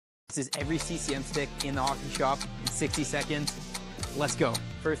This is every CCM stick in the hockey shop in 60 seconds. Let's go.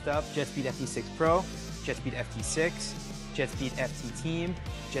 First up, JetSpeed FT6 Pro, JetSpeed FT6, JetSpeed FT Team,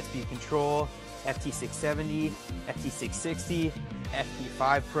 JetSpeed Control, FT670, FT660,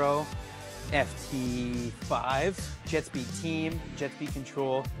 FT5 Pro, FT5, JetSpeed Team, JetSpeed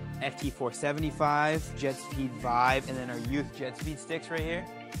Control, FT475, JetSpeed Vibe, and then our youth JetSpeed sticks right here.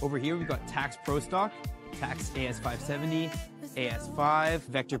 Over here, we've got Tax Pro Stock, Tax AS570, AS5,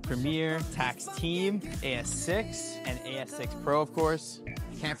 Vector Premier, Tax Team, AS6, and AS6 Pro, of course.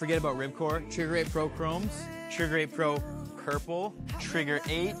 Can't forget about Ribcore, Trigger 8 Pro Chromes, Trigger 8 Pro Purple, Trigger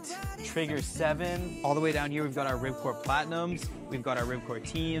 8, Trigger 7. All the way down here, we've got our Ribcore Platinums, we've got our Ribcore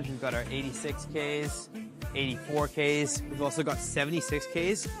Teams, we've got our 86Ks, 84Ks. We've also got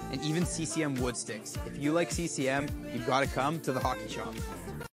 76Ks and even CCM wood sticks. If you like CCM, you've got to come to the Hockey Shop.